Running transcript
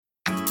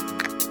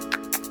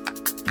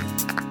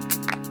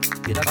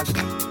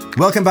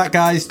Welcome back,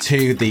 guys,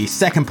 to the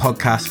second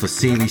podcast for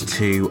Series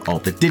 2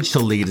 of the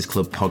Digital Leaders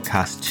Club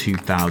podcast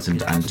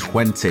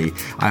 2020.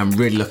 I am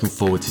really looking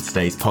forward to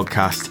today's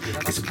podcast.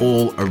 It's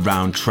all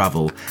around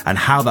travel and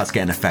how that's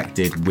getting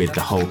affected with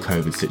the whole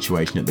COVID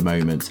situation at the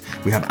moment.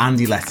 We have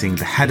Andy Letting,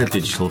 the head of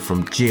digital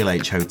from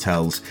GLH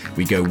Hotels.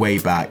 We go way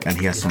back, and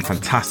he has some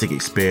fantastic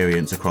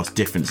experience across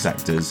different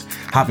sectors,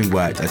 having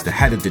worked as the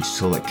head of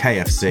digital at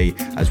KFC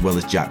as well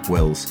as Jack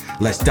Wills.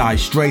 Let's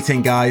dive straight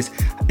in, guys.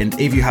 And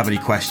if you have any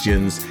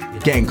questions,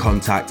 get in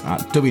contact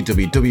at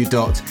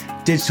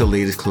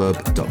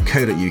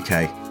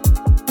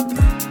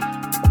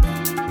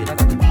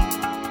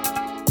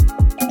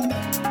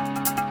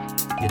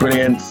www.digitalleadersclub.co.uk.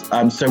 Brilliant.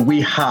 So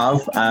we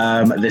have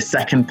the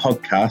second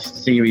podcast,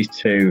 Series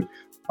 2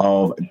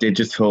 of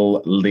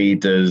Digital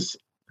Leaders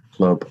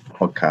Club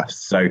podcast.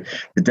 So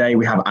today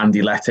we have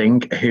Andy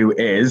Letting, who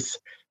is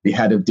the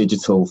head of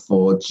digital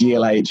for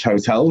GLH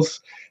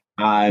Hotels.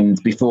 And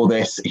before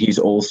this, he's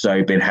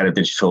also been head of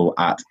digital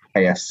at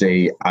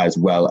KFC as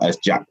well as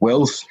Jack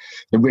Wills.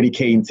 I'm really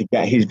keen to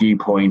get his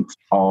viewpoint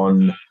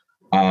on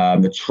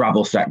the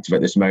travel sector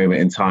at this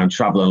moment in time,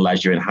 travel and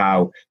leisure, and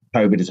how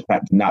COVID is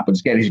affecting that, but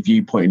just get his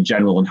viewpoint in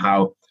general on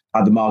how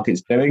the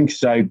market's doing.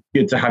 So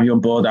good to have you on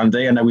board,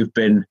 Andy. I know we've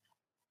been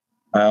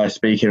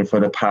speaking for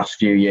the past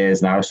few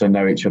years now, so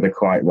know each other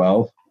quite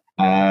well.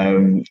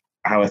 How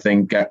are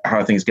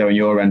things going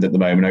your end at the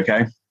moment?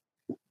 Okay.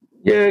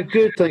 Yeah,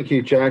 good. Thank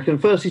you, Jack.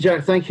 And firstly,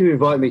 Jack, thank you for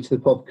inviting me to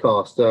the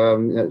podcast.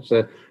 It's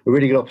a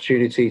really good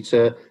opportunity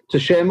to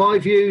share my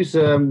views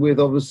with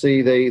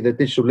obviously the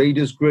Digital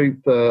Leaders group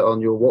on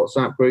your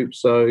WhatsApp group.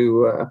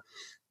 So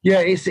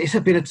it's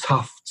been a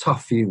tough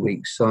few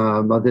weeks.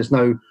 There's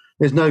no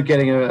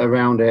getting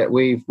around it.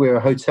 We're a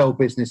hotel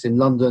business in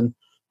London.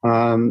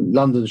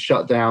 London's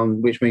shut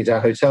down, which means our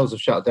hotels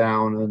have shut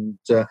down, and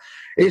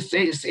it's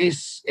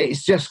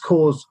just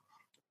caused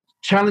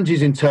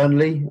challenges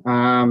internally.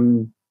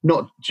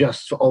 Not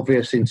just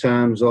obvious in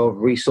terms of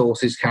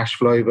resources, cash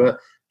flow, but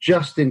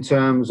just in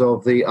terms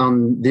of the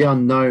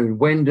unknown.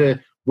 When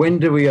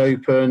do we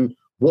open?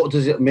 What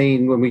does it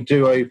mean when we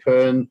do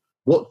open?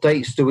 What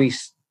dates can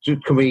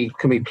we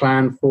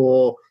plan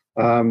for?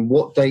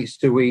 What dates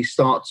do we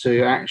start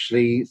to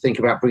actually think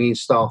about bringing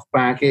staff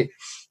back?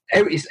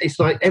 It's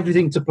like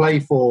everything to play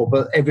for,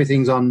 but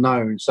everything's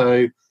unknown.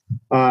 So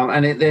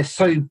they're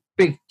such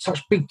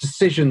big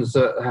decisions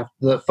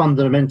that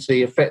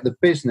fundamentally affect the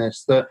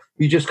business that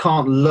you just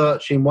can't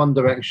lurch in one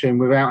direction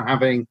without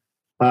having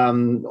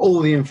all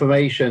the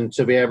information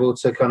to be able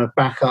to kind of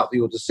back up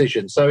your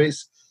decision. So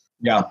it's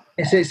been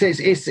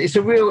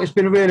a real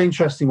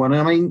interesting one.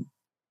 I mean,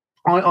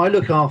 I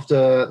look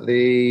after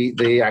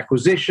the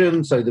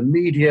acquisition, so the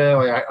media.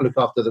 I look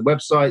after the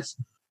websites,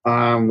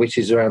 which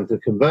is around the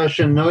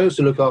conversion. I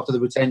also look after the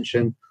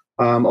retention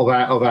of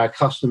our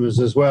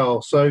customers as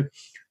well. So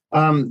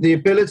the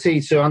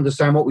ability to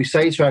understand what we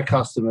say to our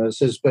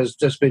customers has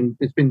been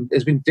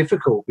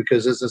difficult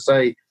because, as I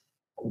say,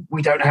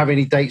 we don't have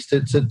any dates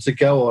to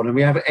go on, and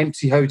we have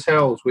empty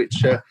hotels,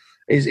 which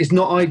is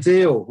not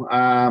ideal,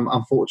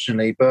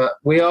 unfortunately. But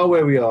we are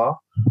where we are.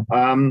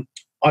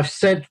 I've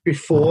said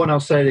before, and I'll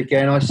say it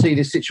again, I see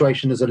this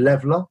situation as a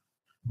leveller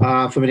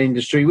from an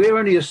industry. We're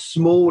only a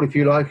small, if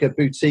you like, a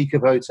boutique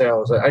of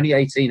hotels, only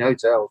 18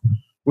 hotels.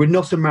 We're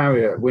not a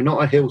Marriott, we're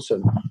not a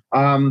Hilton,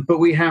 but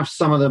we have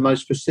some of the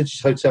most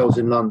prestigious hotels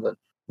in London,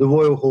 the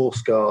Royal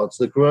Horse Guards,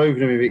 the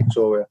Grosvenor in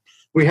Victoria.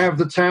 We have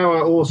the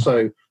Tower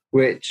also,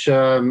 which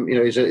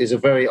is a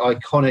very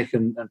iconic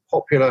and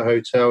popular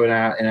hotel in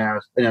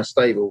our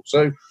stable.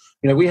 So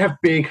we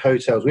have big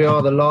hotels. We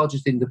are the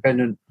largest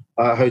independent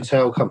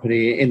hotel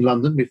company in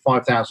London with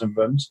 5,000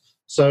 rooms.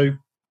 So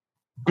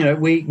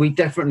we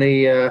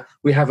definitely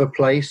we have a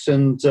place,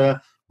 and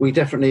we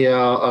definitely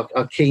are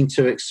keen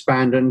to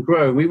expand and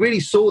grow. We really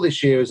saw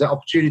this year as that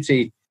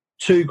opportunity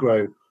to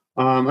grow.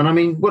 And I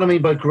mean, what I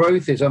mean by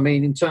growth is,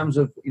 in terms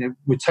of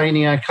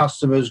retaining our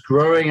customers,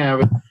 growing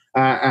our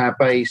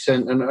base,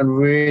 and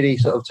really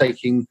sort of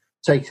taking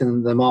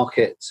the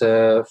market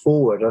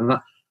forward. And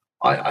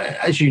I,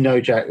 as you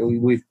know, Jack,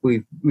 we've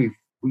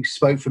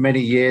spoke for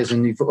many years,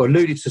 and you've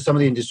alluded to some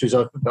of the industries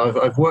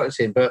I've worked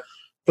in, but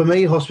for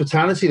me,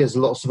 hospitality, there's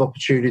lots of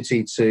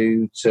opportunity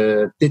to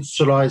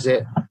digitalize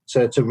it,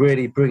 to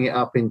really bring it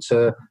up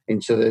into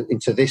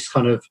this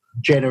kind of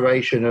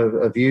generation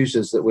of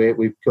users that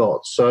we've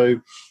got. So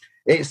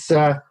it's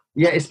been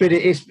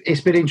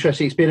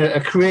interesting. It's been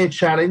a career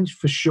challenge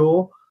for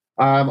sure.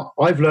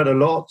 I've learned a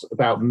lot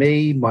about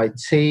me, my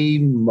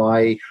team,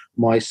 my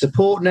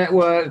support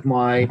network,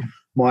 my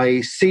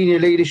senior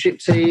leadership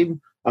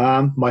team.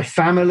 My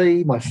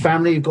family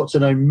have got to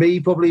know me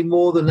probably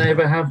more than they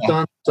ever have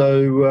done.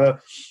 So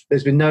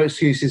there's been no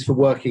excuses for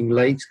working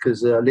late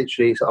because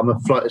literally I'm a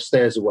flight of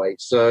stairs away.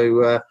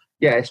 So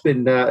it's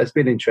been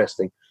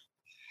interesting.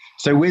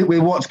 So with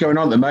what's going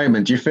on at the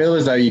moment, do you feel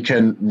as though you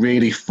can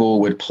really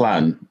forward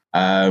plan,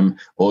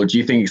 or do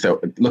you think so?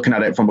 Looking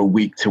at it from a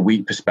week to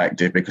week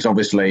perspective, because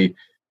obviously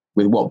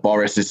with what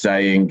Boris is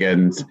saying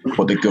and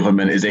what the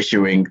government is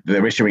issuing.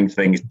 They're issuing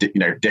things,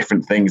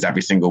 different things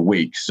every single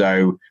week.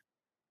 So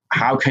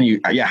how can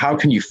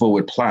you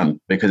forward plan?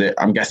 Because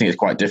I'm guessing it's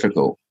quite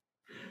difficult.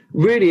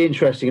 Really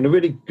interesting and a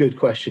really good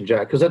question,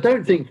 Jack, because I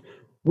don't think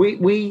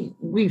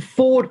we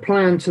forward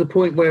planned to the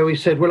point where we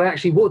said, well,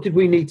 actually, what did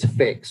we need to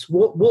fix?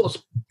 What's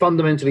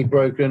fundamentally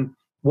broken?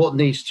 What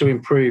needs to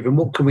improve? And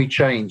what can we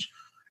change?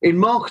 In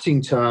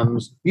marketing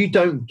terms, you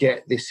don't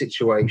get this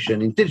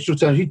situation. In digital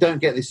terms, you don't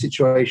get this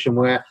situation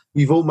where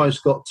you've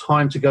almost got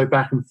time to go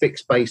back and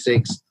fix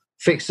basics,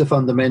 fix the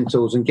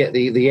fundamentals, and get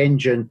the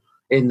engine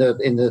in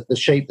the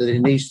shape that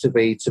it needs to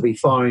be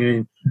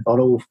firing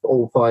on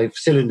all 5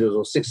 cylinders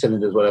or 6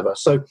 cylinders, whatever.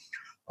 So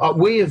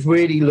we have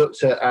really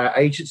looked at our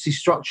agency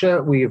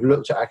structure. We have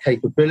looked at our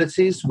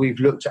capabilities.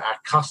 We've looked at our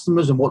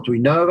customers and what do we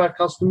know of our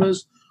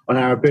customers and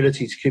our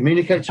ability to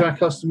communicate to our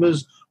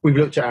customers. We've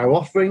looked at our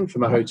offering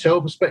from a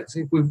hotel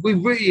perspective. We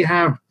really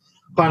have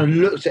kind of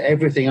looked at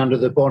everything under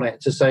the bonnet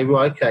to say,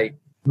 well, okay,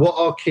 what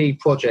are key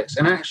projects?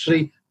 And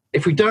actually,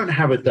 if we don't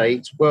have a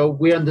date, well,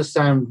 we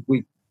understand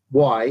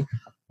why.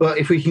 But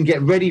if we can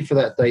get ready for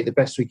that date the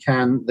best we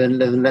can, then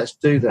let's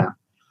do that.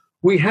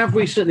 We have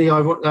recently,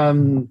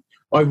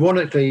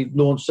 ironically,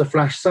 launched a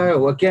flash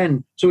sale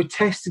again. So we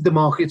tested the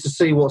market to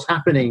see what's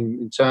happening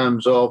in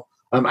terms of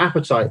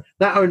appetite.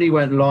 That only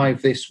went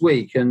live this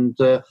week, and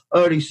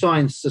early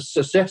signs are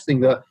suggesting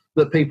that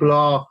people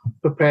are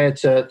prepared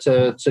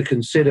to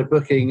consider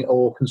booking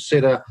or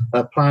consider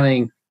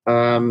planning,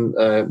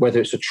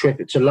 whether it's a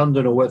trip to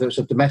London or whether it's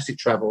a domestic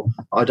travel.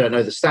 I don't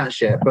know the stats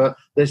yet, but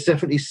there's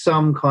definitely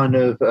some kind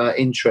of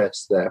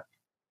interest there.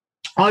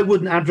 I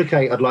wouldn't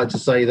advocate, I'd like to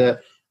say,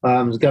 that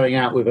going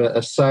out with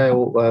a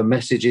sale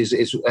message is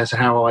as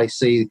how I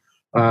see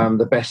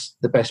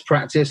the best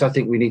practice. I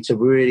think we need to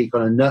really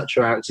kind of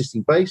nurture our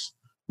existing base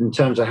in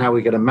terms of how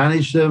we're going to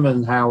manage them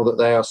and how that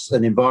they are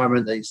an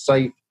environment that is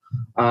safe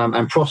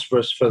and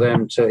prosperous for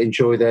them to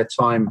enjoy their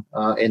time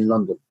in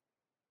London.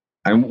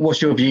 And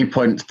what's your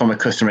viewpoint from a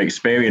customer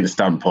experience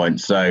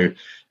standpoint? So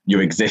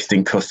your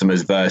existing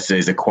customers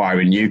versus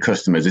acquiring new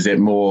customers, is it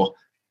more,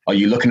 are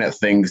you looking at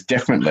things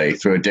differently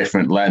through a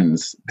different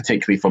lens,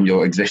 particularly from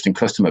your existing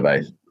customer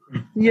base?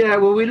 Yeah,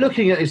 well, we're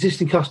looking at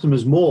existing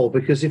customers more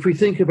because if we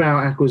think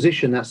about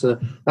acquisition, that's a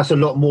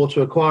lot more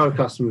to acquire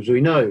customers.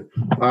 We know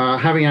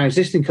having our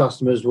existing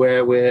customers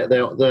where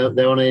they're on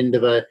the end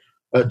of a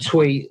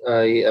tweet,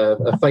 a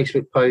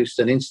Facebook post,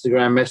 an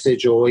Instagram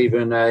message, or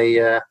even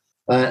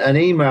an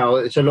email.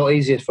 It's a lot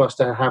easier for us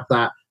to have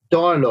that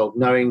dialogue,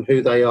 knowing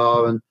who they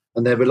are and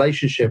their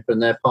relationship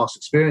and their past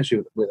experience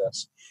with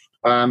us.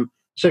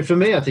 So for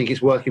me, I think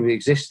it's working with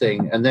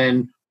existing, and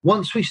then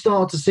once we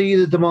start to see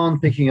the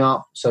demand picking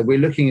up, so we're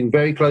looking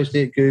very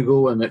closely at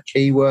Google and at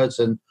keywords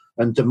and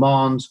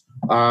demand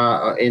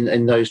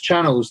in those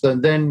channels,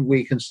 then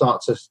we can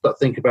start to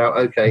think about,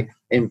 okay,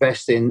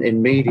 invest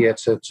in media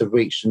to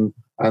reach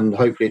and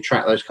hopefully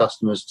attract those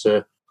customers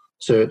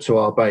to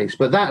our base.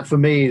 But that for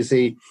me is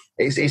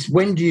it's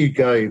when do you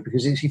go?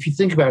 Because if you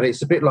think about it,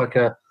 it's a bit like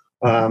a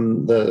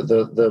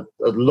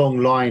long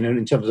line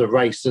in terms of a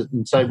race.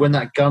 And so when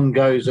that gun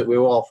goes that we're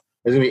off,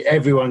 there's going to be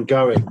everyone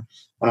going.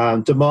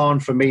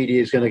 Demand for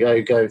media is going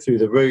to go through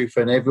the roof,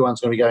 and everyone's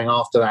going to be going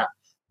after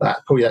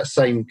that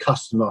same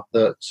customer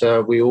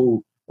that we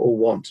all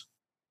want.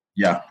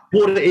 Yeah.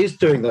 What it is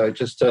doing, though,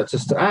 just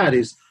to add,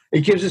 is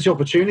it gives us the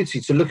opportunity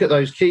to look at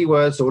those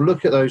keywords or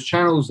look at those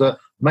channels that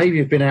maybe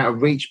have been out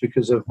of reach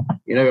because of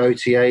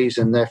OTAs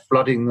and they're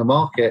flooding the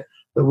market.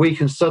 That we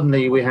can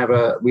suddenly we have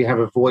a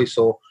voice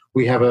or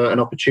we have an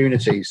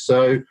opportunity.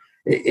 So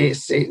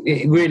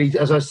it really,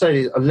 as I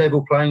say, a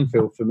level playing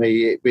field for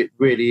me. It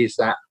really is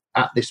that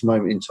at this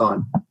moment in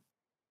time.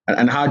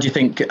 And how do you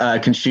think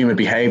consumer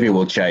behaviour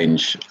will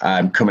change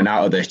coming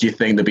out of this? Do you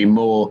think there'll be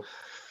more,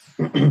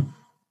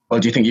 or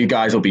do you think you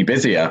guys will be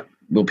busier?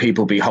 Will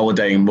people be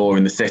holidaying more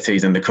in the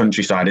cities and the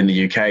countryside in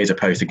the UK as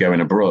opposed to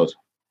going abroad?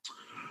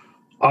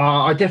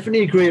 I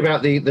definitely agree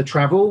about the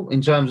travel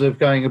in terms of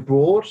going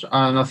abroad,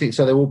 and I think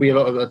so. There will be a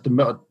lot of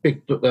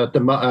big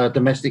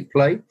domestic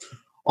play.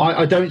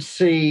 I don't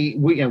see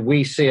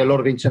we see a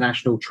lot of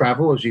international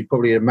travel, as you'd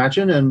probably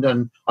imagine,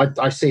 and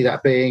I see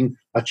that being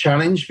a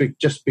challenge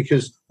just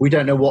because we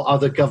don't know what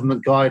other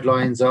government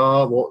guidelines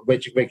are, what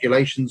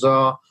regulations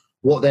are,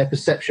 what their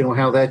perception or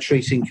how they're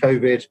treating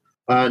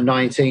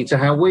COVID-19 to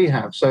how we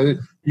have. So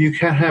you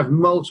can have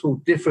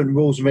multiple different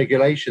rules and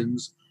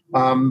regulations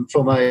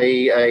from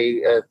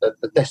a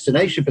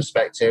destination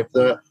perspective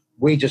that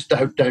we just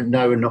don't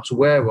know and not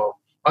aware of.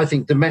 I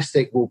think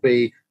domestic will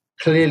be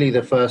clearly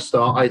the first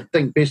start. I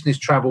think business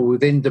travel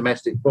within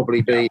domestic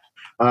probably be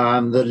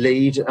the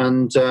lead,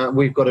 and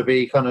we've got to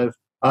be kind of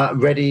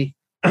ready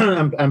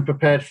and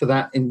prepared for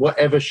that in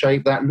whatever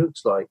shape that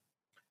looks like.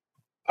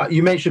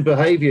 You mentioned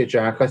behaviour,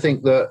 Jack. I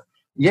think that,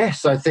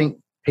 yes, I think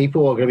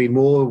people are going to be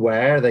more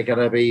aware. They're going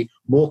to be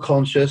more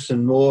conscious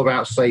and more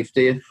about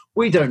safety. And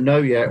we don't know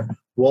yet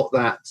what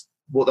that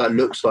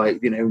looks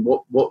like.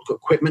 What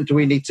equipment do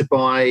we need to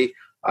buy?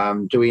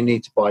 Do we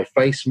need to buy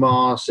face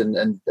masks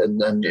and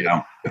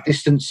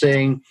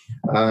distancing,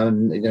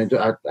 hand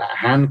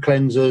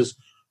cleansers?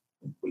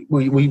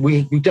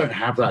 We don't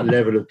have that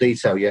level of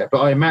detail yet,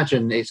 but I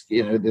imagine it's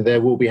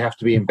there will have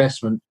to be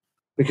investment,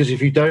 because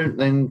if you don't,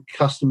 then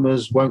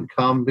customers won't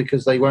come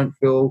because they won't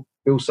feel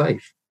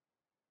safe.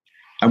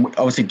 And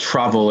obviously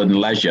travel and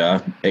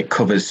leisure, it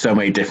covers so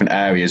many different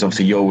areas.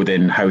 Obviously you're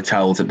within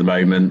hotels at the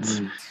moment.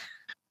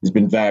 There's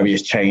been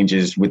various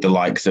changes with the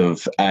likes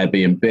of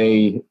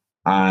Airbnb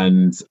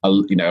and a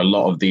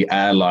lot of the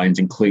airlines,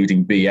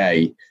 including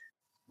BA.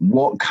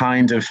 What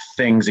kind of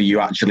things are you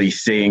actually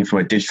seeing from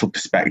a digital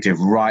perspective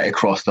right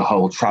across the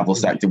whole travel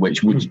sector,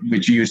 which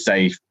would you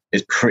say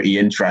is pretty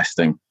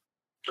interesting?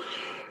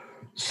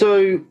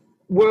 So,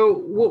 well,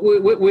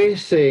 what we're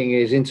seeing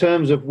is, in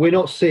terms of, we're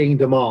not seeing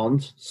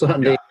demand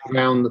certainly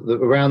around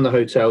the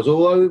hotels.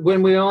 Although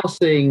when we are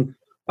seeing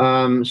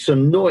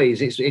some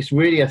noise, it's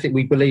really, I think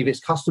we believe it's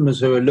customers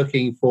who are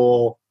looking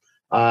for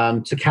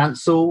to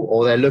cancel,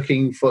 or they're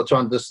looking to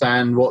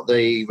understand what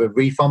the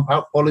refund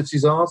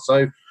policies are.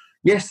 So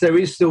yes, there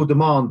is still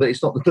demand, but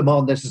it's not the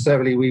demand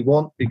necessarily we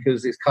want,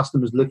 because it's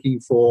customers looking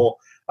for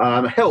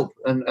help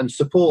and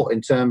support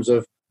in terms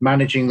of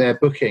managing their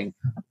booking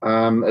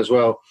as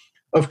well.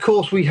 Of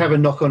course, we have a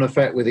knock-on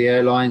effect with the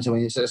airlines. I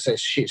mean,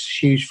 it's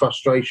huge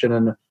frustration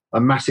and a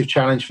massive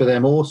challenge for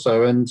them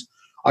also. And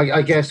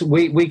I guess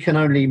we can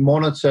only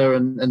monitor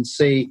and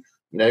see,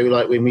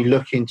 like when we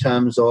look in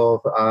terms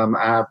of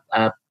our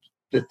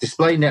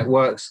display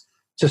networks,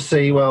 to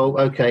see, well,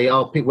 okay,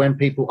 are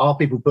people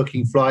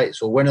booking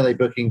flights, or when are they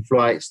booking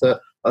flights, that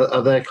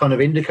are there kind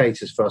of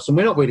indicators for us? And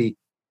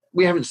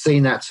we haven't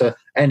seen that to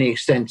any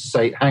extent to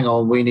say, hang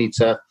on, we need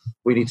to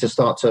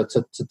start to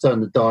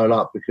turn the dial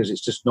up, because it's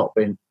just not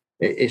been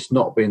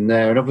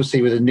there. And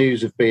obviously with the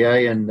news of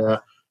BA and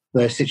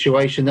their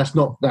situation, that's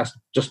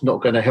just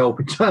not going to help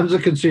in terms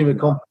of consumer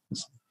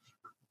confidence.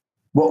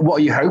 What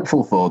are you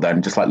hopeful for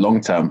then, just like long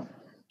term?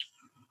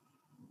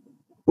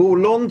 Well,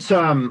 long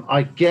term,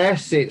 I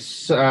guess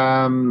it's.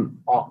 I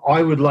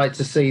would like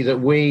to see that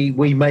we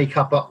make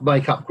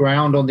up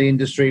ground on the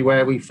industry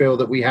where we feel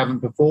that we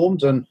haven't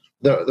performed, and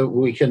that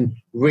we can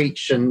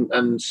reach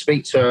and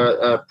speak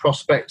to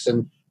prospects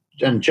and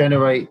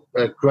generate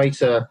a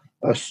greater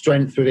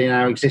strength within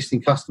our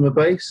existing customer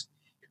base.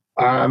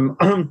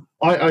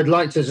 I'd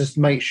like to just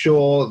make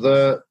sure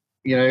that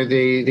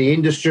the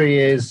industry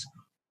is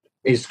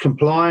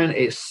compliant,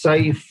 it's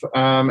safe,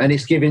 and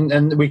it's giving,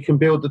 and we can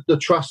build the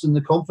trust and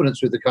the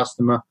confidence with the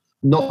customer.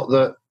 Not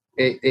that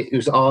it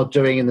was our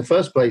doing in the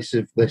first place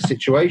of the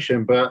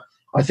situation, but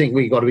I think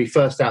we've got to be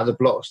first out of the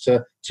blocks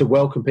to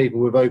welcome people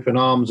with open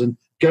arms and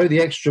go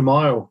the extra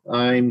mile,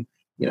 and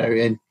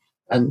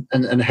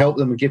help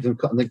them and give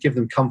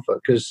them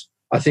comfort. Because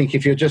I think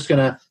if you're just going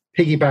to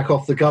piggyback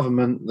off the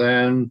government,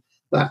 then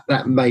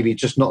that may be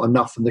just not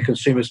enough from the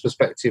consumer's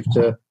perspective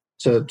to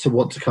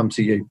want to come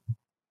to you.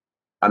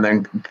 And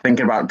then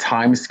thinking about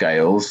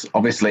timescales,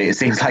 obviously it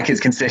seems like it's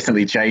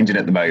consistently changing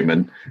at the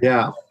moment.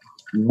 Yeah.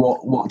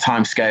 What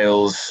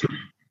timescales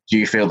do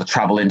you feel the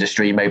travel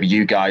industry, maybe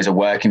you guys, are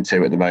working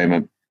to at the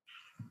moment?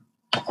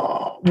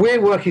 We're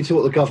working to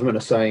what the government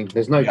are saying.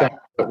 There's no doubt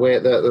that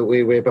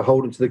we're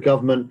beholden to the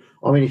government.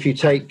 I mean, if you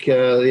take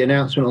the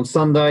announcement on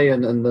Sunday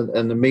and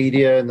the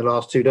media in the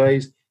last 2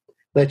 days,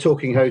 they're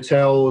talking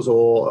hotels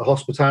or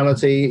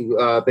hospitality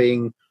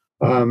being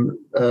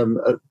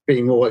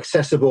more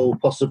accessible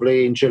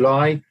possibly in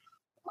July.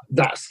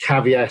 That's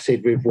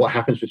caveated with what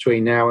happens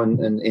between now and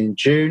in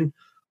June.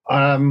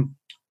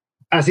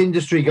 As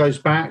industry goes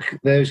back,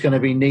 there's going to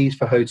be needs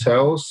for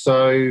hotels.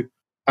 So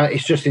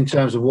it's just in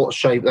terms of what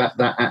shape that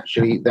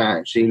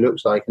actually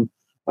looks like.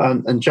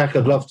 And Jack,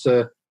 I'd love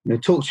to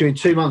talk to you in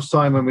 2 months'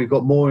 time when we've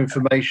got more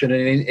information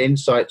and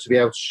insight to be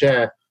able to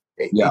share.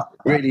 It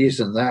really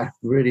isn't there.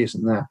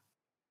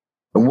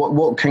 And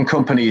what can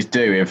companies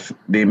do if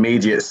the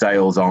immediate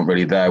sales aren't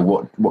really there?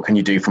 What can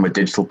you do from a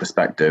digital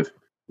perspective?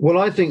 Well,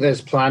 I think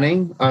there's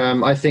planning.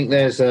 I think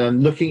there's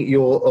looking at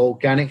your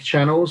organic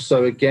channels.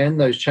 So again,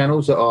 those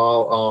channels that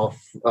are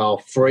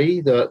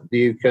free, that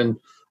you can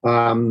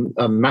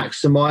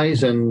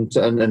maximize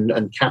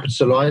and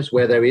capitalize,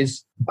 where there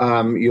is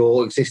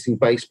your existing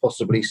base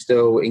possibly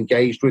still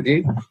engaged with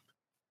you.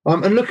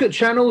 And look at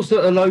channels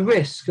that are low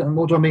risk. And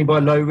what do I mean by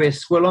low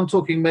risk? Well, I'm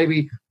talking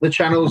maybe the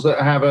channels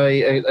that have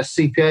a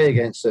CPA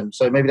against them.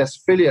 So maybe that's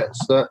affiliates,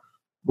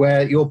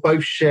 where you're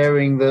both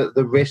sharing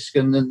the risk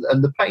and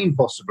the pain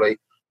possibly,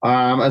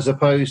 as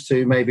opposed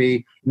to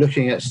maybe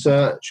looking at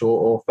search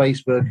or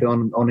Facebook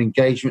on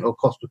engagement or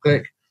cost per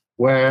click,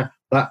 where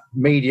that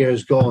media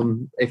has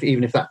gone.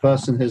 Even if that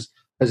person has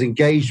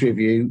engaged with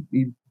you,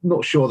 you're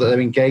not sure that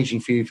they're engaging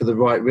for you for the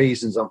right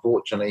reasons,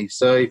 unfortunately.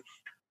 So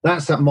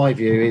that's my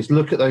view, is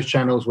look at those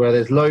channels where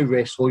there's low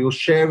risk, or you're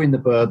sharing the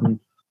burden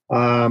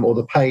or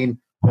the pain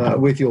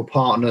with your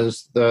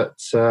partners, that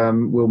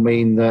will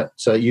mean that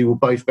you will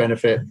both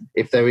benefit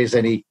if there is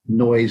any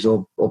noise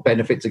or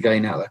benefit to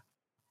gain out there.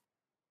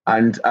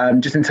 And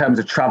just in terms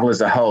of travel as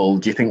a whole,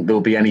 do you think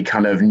there'll be any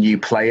kind of new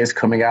players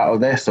coming out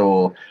of this,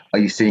 or are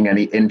you seeing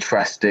any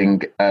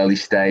interesting early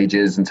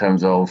stages in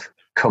terms of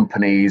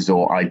companies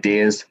or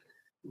ideas?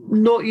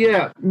 Not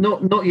yet.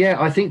 Not yet.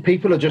 I think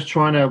people are just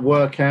trying to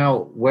work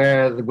out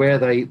where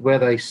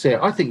they sit.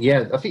 I think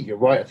you're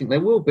right. I think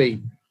there will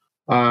be.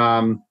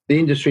 The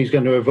industry is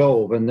going to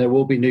evolve, and there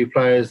will be new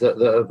players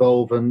that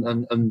evolve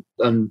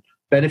and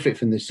benefit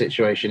from this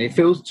situation. It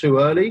feels too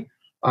early.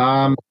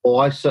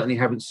 Or I certainly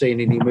haven't seen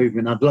any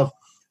movement. I'd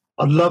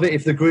love it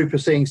if the group are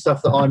seeing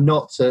stuff that I'm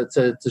not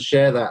to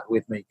share that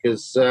with me,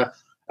 because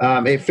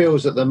it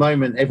feels at the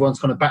moment everyone's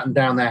kind of battened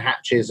down their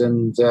hatches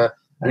and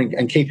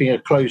keeping a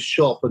closed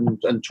shop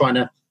and trying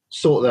to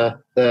sort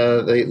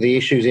the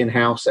issues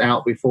in-house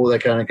out before they're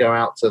going to go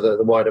out to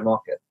the wider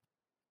market.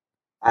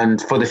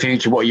 And for the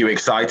future, what are you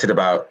excited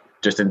about,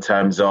 just in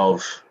terms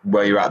of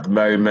where you're at the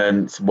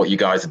moment, what you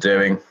guys are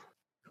doing?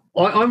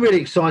 I'm really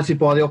excited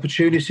by the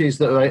opportunities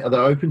that are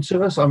open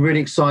to us. I'm really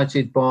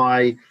excited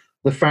by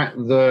the fact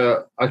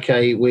that,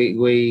 okay,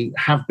 we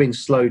have been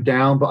slowed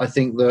down, but I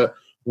think that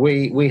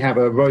we have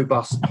a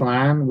robust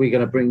plan. We're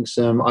going to bring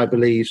some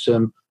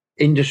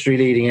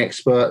industry-leading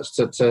experts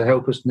to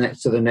help us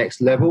to the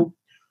next level.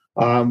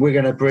 We're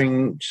going to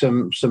bring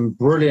some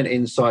brilliant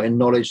insight and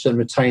knowledge and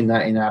retain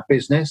that in our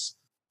business.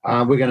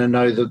 We're going to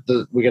know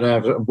that we're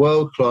going to have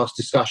world-class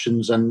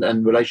discussions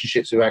and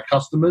relationships with our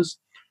customers,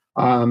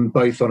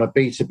 both on a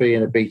B2B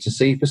and a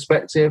B2C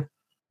perspective.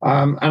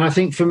 And I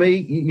think for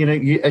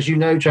me, as you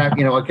know, Jack,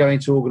 I go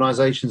into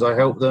organizations, I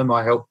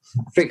help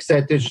fix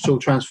their digital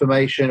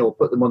transformation or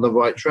put them on the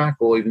right track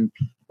or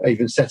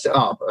even set it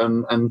up.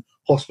 And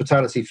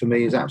hospitality for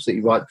me is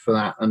absolutely ripe for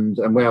that. And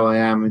where I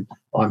am,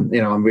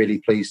 I'm really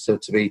pleased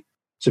to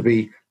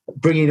be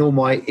bringing all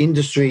my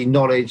industry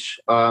knowledge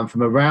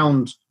from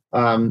around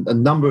a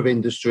number of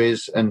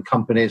industries and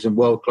companies and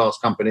world-class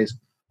companies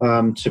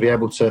to be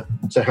able to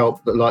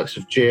help the likes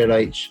of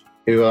GLH,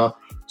 who are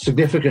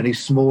significantly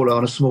smaller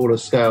on a smaller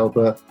scale,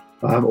 but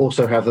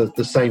also have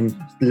the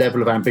same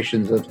level of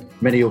ambitions of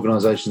many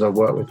organisations I've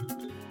worked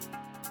with.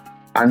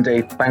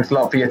 Andy, thanks a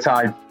lot for your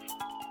time.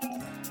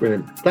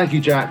 Brilliant. Thank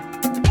you, Jack.